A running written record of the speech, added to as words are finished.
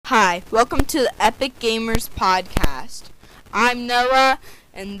Hi, welcome to the Epic Gamers Podcast. I'm Noah,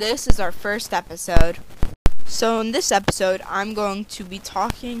 and this is our first episode. So in this episode, I'm going to be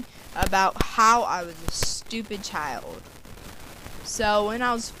talking about how I was a stupid child. So when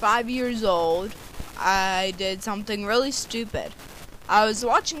I was 5 years old, I did something really stupid. I was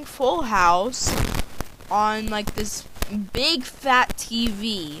watching Full House on this big fat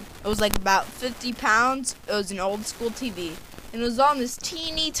TV. It was about 50 pounds. It was an old school TV. And it was on this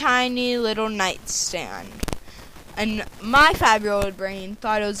teeny tiny little nightstand. And my 5-year-old brain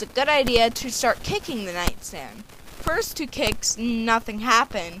thought it was a good idea to start kicking the nightstand. First 2 kicks, nothing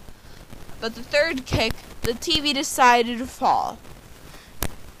happened. But the third kick, the TV decided to fall.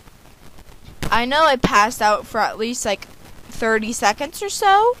 I know I passed out for at least 30 seconds or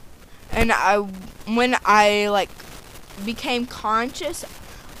so. And when I became conscious,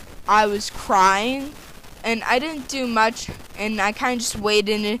 I was crying. And I didn't do much, and I kind of just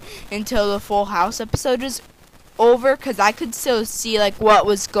waited until the Full House episode was over, because I could still see, what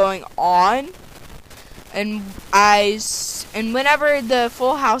was going on. And whenever the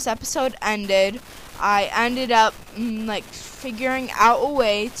Full House episode ended, I ended up, figuring out a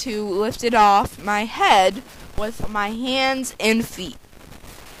way to lift it off my head with my hands and feet.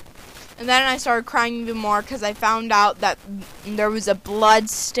 And then I started crying even more because I found out that there was a blood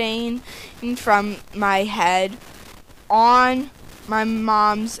stain from my head on my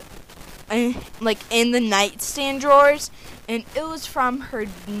mom's, in the nightstand drawers. And it was from her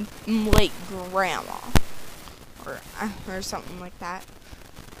late grandma. Or something like that.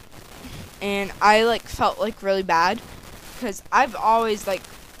 And I, felt, really bad. Because I've always,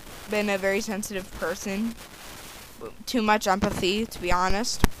 been a very sensitive person. Too much empathy, to be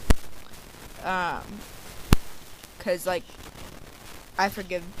honest. Cause I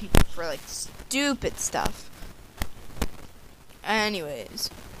forgive people for stupid stuff.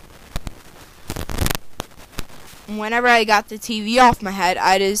 Anyways, whenever I got the TV off my head,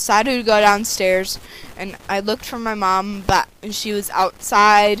 I decided to go downstairs, and I looked for my mom, but she was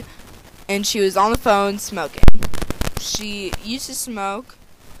outside, and she was on the phone smoking. She used to smoke.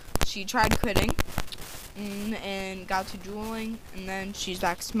 She tried quitting, and got to juuling, and then she's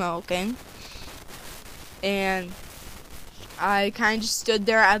back smoking. And I kind of just stood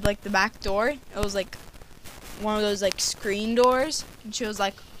there at the back door. It was one of those screen doors, and she was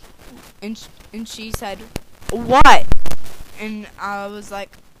and she said, "What?" And I was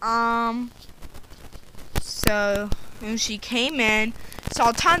So when she came in,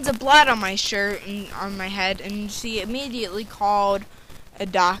 saw tons of blood on my shirt and on my head, and she immediately called a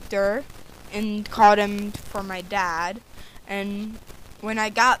doctor and called him for my dad. And when I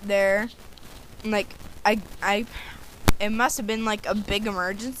got there, it must have been a big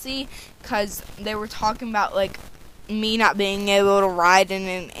emergency, because they were talking about me not being able to ride in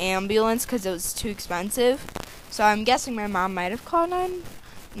an ambulance because it was too expensive. So I'm guessing my mom might have called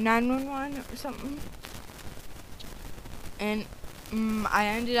 911 or something. And I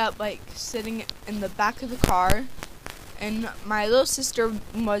ended up sitting in the back of the car, and my little sister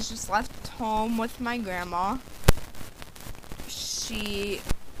was just left home with my grandma. She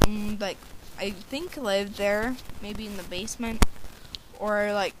I think lived there, maybe in the basement,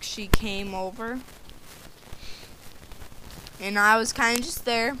 or she came over. And I was kind of just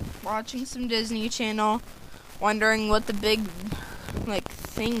there, watching some Disney Channel, wondering what the big,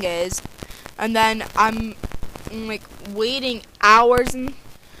 thing is. And then I'm, waiting hours, and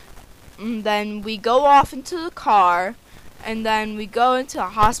then we go off into the car, and then we go into the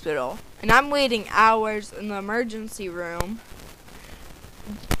hospital. And I'm waiting hours in the emergency room.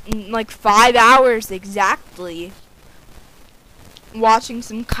 5 hours exactly, watching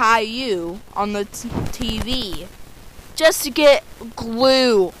some Caillou on the TV just to get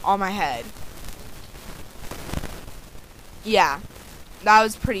glue on my head. Yeah, that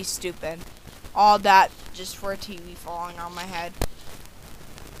was pretty stupid. All that just for a TV falling on my head.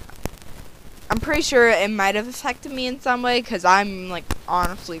 I'm pretty sure it might have affected me in some way, because I'm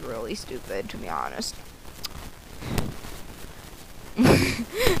honestly really stupid, to be honest.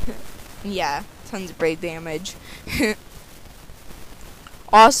 Yeah, tons of brain damage.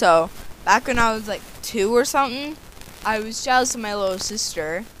 Also, back when I was 2 or something, I was jealous of my little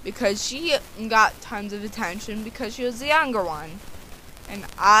sister because she got tons of attention because she was the younger one. And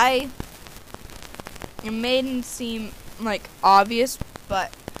it made it seem obvious,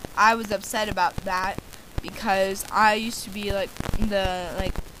 but I was upset about that because I used to be the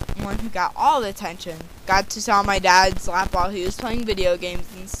one who got all the attention. Got to sit on my dad's lap while he was playing video games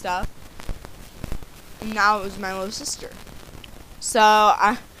and stuff. And now it was my little sister. So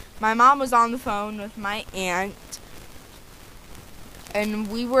my mom was on the phone with my aunt,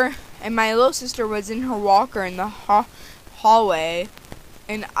 and my little sister was in her walker in the hallway,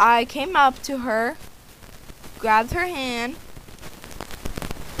 and I came up to her, grabbed her hand,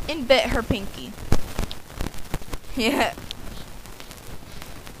 and bit her pinky. Yeah.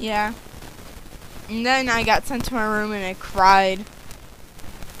 Yeah. And then I got sent to my room and I cried.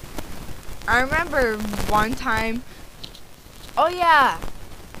 I remember one time, oh yeah,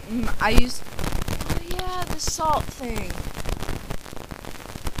 the salt thing.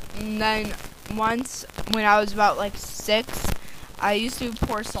 And then once, when I was about like 6, I used to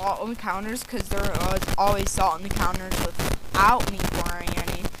pour salt on the counters because there was always salt on the counters without me pouring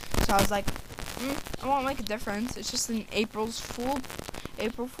any. So I was like, it won't make a difference. It's just an April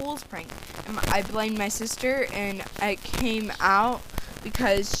Fool's prank. And I blamed my sister, and it came out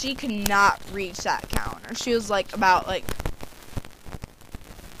because she could not reach that counter. She was like about like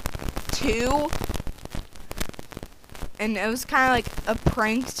 2, and it was kind of like a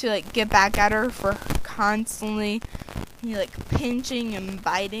prank to like get back at her for constantly like pinching and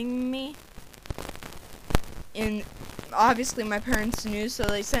biting me. And obviously my parents knew, so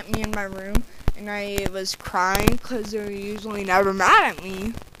they sent me in my room, and I was crying because they're usually never mad at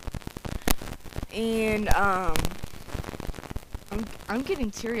me. And I'm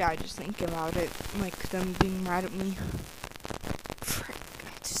getting teary-eyed just thinking about it, like them being mad at me. Frick,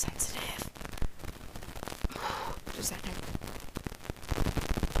 I'm too sensitive. Just a second.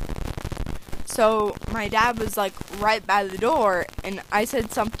 So my dad was like right by the door, and I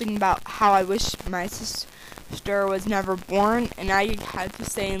said something about how I wish my sister was never born, and I had to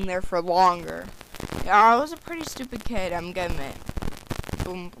stay in there for longer. Yeah, I was a pretty stupid kid, I'm gonna admit.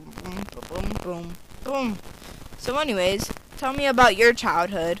 Boom, boom, boom, boom, boom, boom. So anyways, tell me about your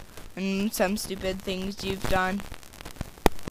childhood and some stupid things you've done.